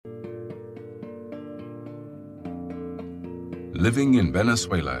Living in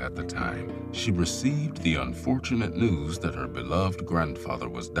Venezuela at the time, she received the unfortunate news that her beloved grandfather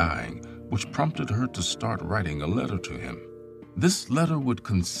was dying, which prompted her to start writing a letter to him. This letter would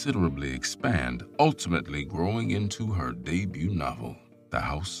considerably expand, ultimately growing into her debut novel, The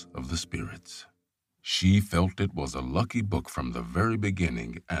House of the Spirits. She felt it was a lucky book from the very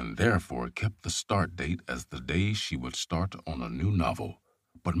beginning and therefore kept the start date as the day she would start on a new novel,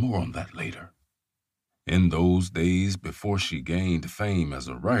 but more on that later. In those days before she gained fame as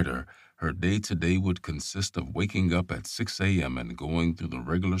a writer, her day-to-day would consist of waking up at 6 a.m. and going through the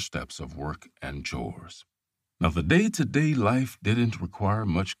regular steps of work and chores. Now, the day-to-day life didn't require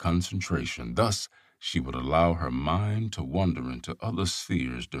much concentration, thus, she would allow her mind to wander into other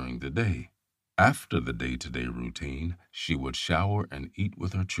spheres during the day. After the day-to-day routine, she would shower and eat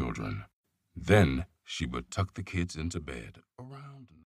with her children. Then, she would tuck the kids into bed around